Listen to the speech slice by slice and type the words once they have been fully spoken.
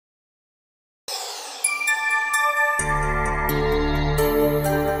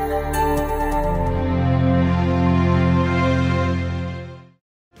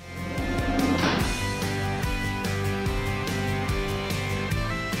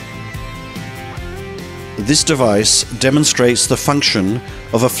This device demonstrates the function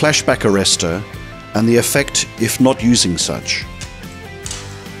of a flashback arrestor and the effect if not using such.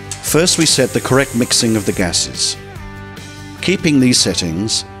 First, we set the correct mixing of the gases. Keeping these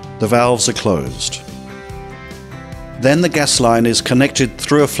settings, the valves are closed. Then the gas line is connected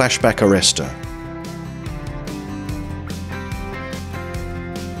through a flashback arrestor.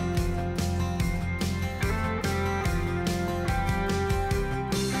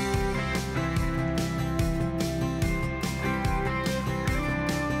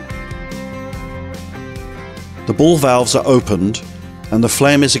 The ball valves are opened and the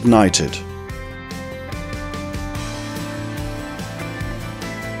flame is ignited.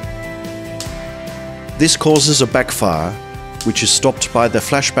 This causes a backfire, which is stopped by the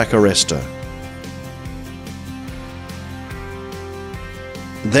flashback arrestor.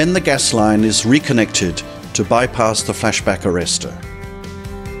 Then the gas line is reconnected to bypass the flashback arrestor.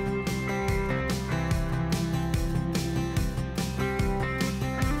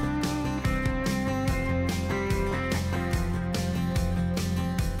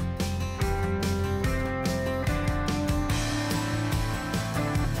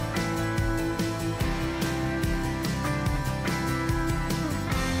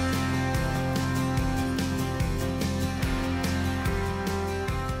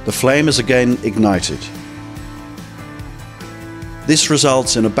 The flame is again ignited. This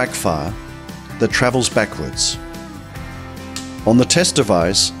results in a backfire that travels backwards. On the test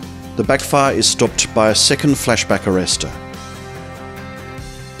device, the backfire is stopped by a second flashback arrestor.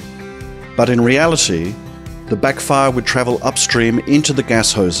 But in reality, the backfire would travel upstream into the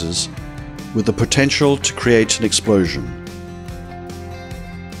gas hoses with the potential to create an explosion.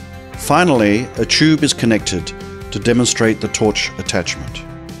 Finally, a tube is connected to demonstrate the torch attachment.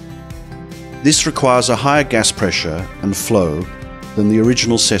 This requires a higher gas pressure and flow than the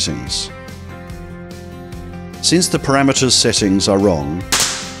original settings. Since the parameters settings are wrong,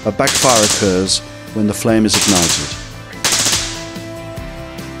 a backfire occurs when the flame is ignited.